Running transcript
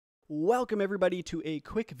Welcome everybody to a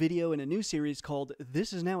quick video in a new series called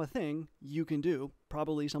This Is Now a Thing You Can Do,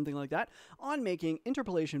 probably something like that, on making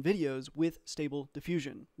interpolation videos with Stable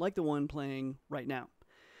Diffusion, like the one playing right now.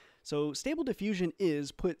 So Stable Diffusion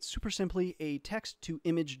is, put super simply, a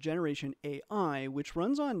text-to-image generation AI which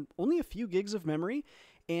runs on only a few gigs of memory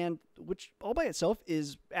and which all by itself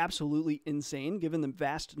is absolutely insane given the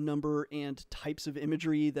vast number and types of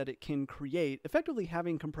imagery that it can create, effectively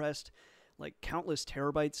having compressed like countless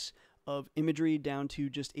terabytes of imagery down to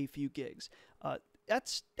just a few gigs.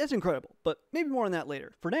 That's incredible, but maybe more on that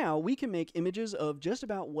later. For now, we can make images of just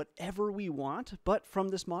about whatever we want, but from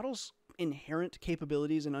this model's inherent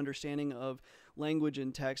capabilities and understanding of language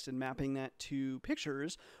and text and mapping that to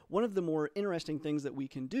pictures, one of the more interesting things that we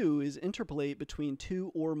can do is interpolate between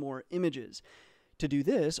two or more images. To do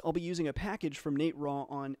this, I'll be using a package from Nate Raw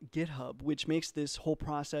on GitHub, which makes this whole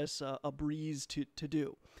process a breeze to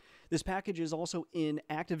do. This package is also in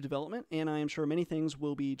active development, and I am sure many things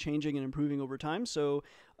will be changing and improving over time. So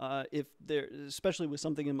especially with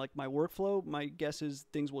something in like my workflow, my guess is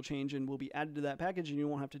things will change and will be added to that package, and you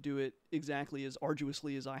won't have to do it exactly as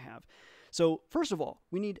arduously as I have. So first of all,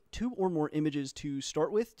 we need two or more images to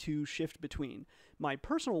start with to shift between. My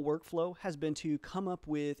personal workflow has been to come up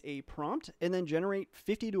with a prompt and then generate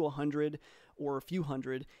 50 to 100 or a few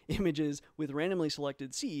hundred images with randomly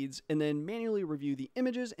selected seeds, and then manually review the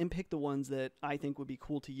images and pick the ones that I think would be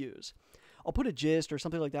cool to use. I'll put a gist or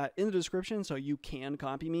something like that in the description so you can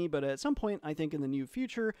copy me, but at some point, I think in the near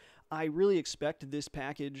future, I really expect this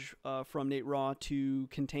package from Nate Raw to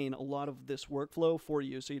contain a lot of this workflow for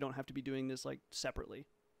you, so you don't have to be doing this like separately.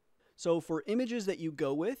 So for images that you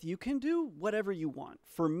go with, you can do whatever you want.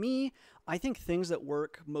 For me, I think things that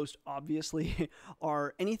work most obviously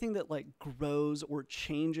are anything that like grows or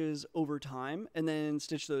changes over time and then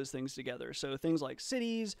stitch those things together. So things like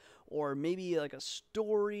cities or maybe like a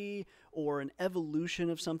story or an evolution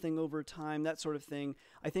of something over time, that sort of thing,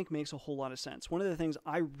 I think makes a whole lot of sense. One of the things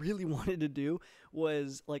I really wanted to do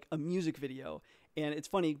was like a music video. And it's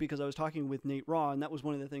funny because I was talking with Nate Raw, and that was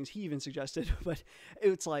one of the things he even suggested, but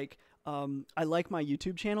it's like, I like my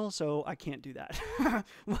YouTube channel, so I can't do that.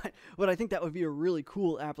 but I think that would be a really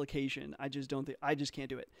cool application. I just can't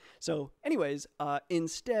do it. So anyways,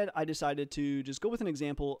 instead I decided to just go with an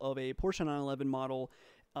example of a Porsche 911 model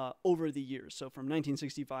over the years, so from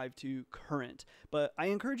 1965 to current. But I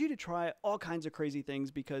encourage you to try all kinds of crazy things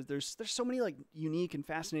because there's so many like unique and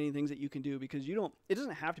fascinating things that you can do, because it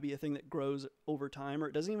doesn't have to be a thing that grows over time, or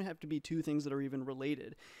it doesn't even have to be two things that are even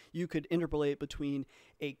related. You could interpolate between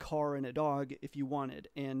a car and a dog if you wanted,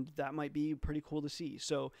 and that might be pretty cool to see.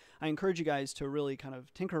 So I encourage you guys to really kind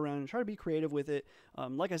of tinker around and try to be creative with it.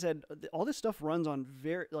 Like I said, all this stuff runs on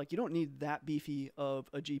you don't need that beefy of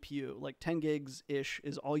a GPU. Like 10 gigs ish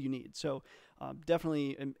is all you need. So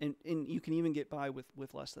definitely, and you can even get by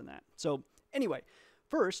with less than that. So anyway,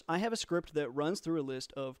 first I have a script that runs through a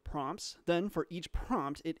list of prompts. Then for each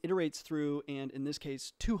prompt, it iterates through, and in this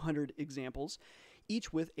case, 200 examples,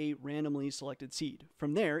 each with a randomly selected seed.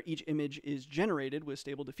 From there, each image is generated with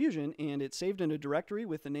Stable Diffusion, and it's saved in a directory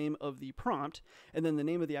with the name of the prompt, and then the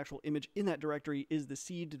name of the actual image in that directory is the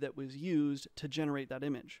seed that was used to generate that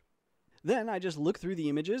image. Then I just look through the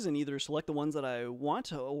images and either select the ones that I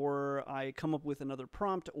want, or I come up with another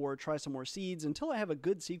prompt or try some more seeds until I have a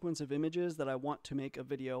good sequence of images that I want to make a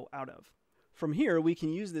video out of. From here, we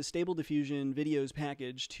can use the Stable Diffusion videos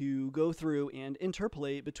package to go through and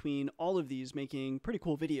interpolate between all of these, making pretty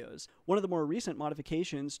cool videos. One of the more recent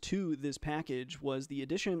modifications to this package was the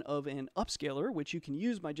addition of an upscaler, which you can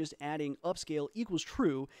use by just adding upscale equals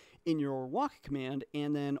true in your walk command,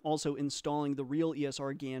 and then also installing the real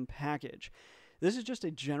ESR GAN package. This is just a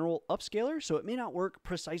general upscaler, so it may not work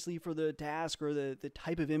precisely for the task or the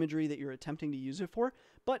type of imagery that you're attempting to use it for,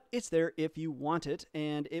 but it's there if you want it,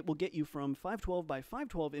 and it will get you from 512 by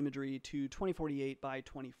 512 imagery to 2048 by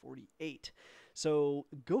 2048. So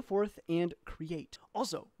go forth and create.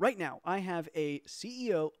 Also, right now, I have a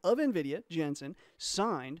CEO of NVIDIA, Jensen,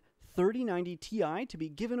 signed 3090 Ti to be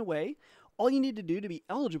given away. All you need to do to be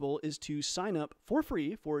eligible is to sign up for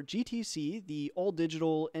free for GTC, the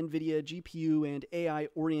all-digital NVIDIA GPU and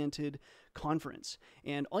AI-oriented conference.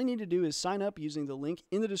 And all you need to do is sign up using the link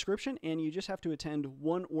in the description, and you just have to attend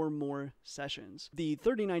one or more sessions. The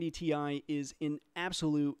 3090 Ti is an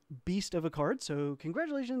absolute beast of a card, so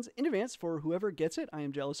congratulations in advance for whoever gets it. I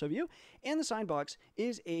am jealous of you. And the sign box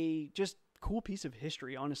is a just cool piece of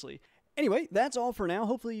history, honestly. Anyway, that's all for now.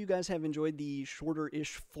 Hopefully you guys have enjoyed the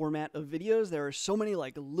shorter-ish format of videos. There are so many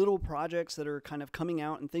like little projects that are kind of coming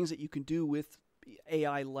out and things that you can do with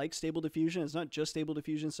AI like Stable Diffusion. It's not just Stable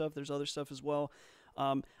Diffusion stuff. There's other stuff as well.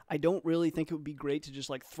 I don't really think it would be great to just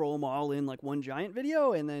like throw them all in like one giant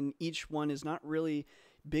video, and then each one is not really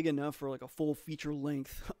big enough for like a full feature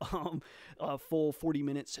length, full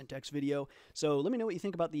 40-minute syntax video. So let me know what you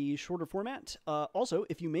think about the shorter format. Also,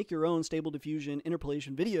 if you make your own Stable Diffusion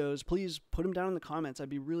interpolation videos, please put them down in the comments. I'd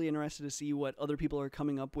be really interested to see what other people are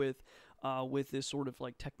coming up with this sort of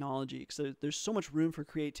like technology, because there's so much room for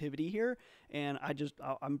creativity here, and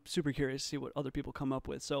I'm super curious to see what other people come up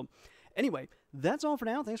with. So anyway, that's all for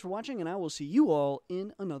now. Thanks for watching, and I will see you all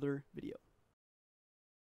in another video.